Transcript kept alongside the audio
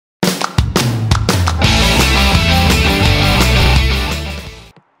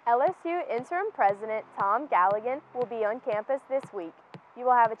LSU Interim President Tom Galligan will be on campus this week. You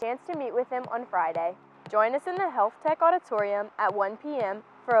will have a chance to meet with him on Friday. Join us in the Health Tech Auditorium at 1 p.m.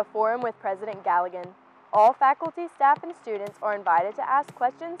 for a forum with President Galligan. All faculty, staff, and students are invited to ask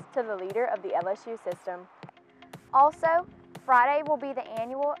questions to the leader of the LSU system. Also, Friday will be the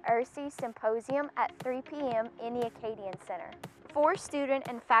annual ERSI Symposium at 3 p.m. in the Acadian Center. 4 student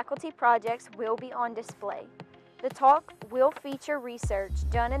and faculty projects will be on display. The talk will feature research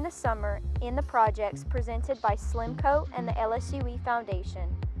done in the summer in the projects presented by Slimco and the LSUE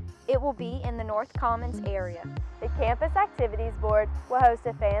Foundation. It will be in the North Commons area. The Campus Activities Board will host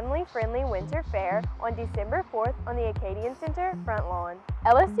a family-friendly winter fair on December 4th on the Acadian Center front lawn.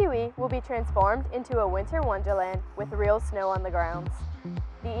 LSUE will be transformed into a winter wonderland with real snow on the grounds.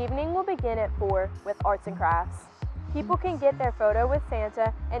 The evening will begin at 4 with arts and crafts. People can get their photo with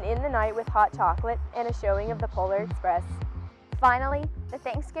Santa and end the night with hot chocolate and a showing of the Polar Express. Finally, the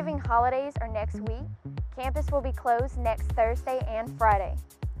Thanksgiving holidays are next week. Campus will be closed next Thursday and Friday.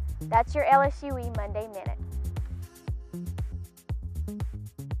 That's your LSUE Monday Minute.